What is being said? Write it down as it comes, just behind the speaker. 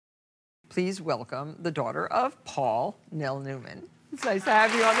please welcome the daughter of Paul, Nell Newman. It's nice to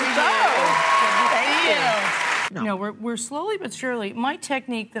have you on the show. Thank you. No, we're slowly but surely. My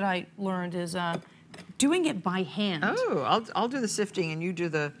technique that I learned is doing it by hand. Oh, I'll do the sifting and you do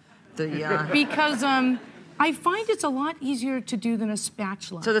the Because I find it's a lot easier to do than a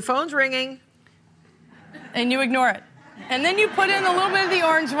spatula. So the phone's ringing. And you ignore it. And then you put in a little bit of the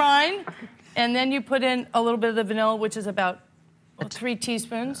orange rind, and then you put in a little bit of the vanilla, which is about 3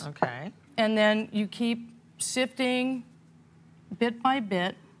 teaspoons. Okay. And then you keep sifting bit by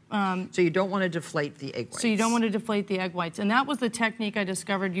bit. So you don't want to deflate the egg whites. So you don't want to deflate the egg whites. And that was the technique I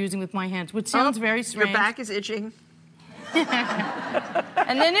discovered using with my hands, which sounds very strange. Your back is itching.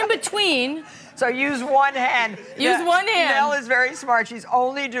 And then in between... So use one hand. Use one hand. Nell is very smart. She's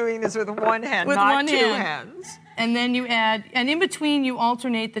only doing this with one hand, not two hands. And then you add... And in between, you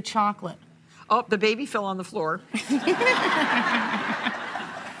alternate the chocolate. Oh, the baby fell on the floor.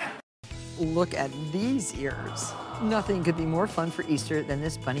 Look at these ears. Nothing could be more fun for Easter than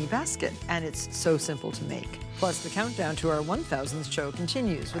this bunny basket, and it's so simple to make. Plus, the countdown to our 1000th show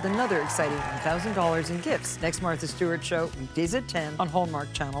continues with another exciting $1,000 in gifts. Next Martha Stewart show, weekdays at 10 on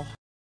Hallmark Channel.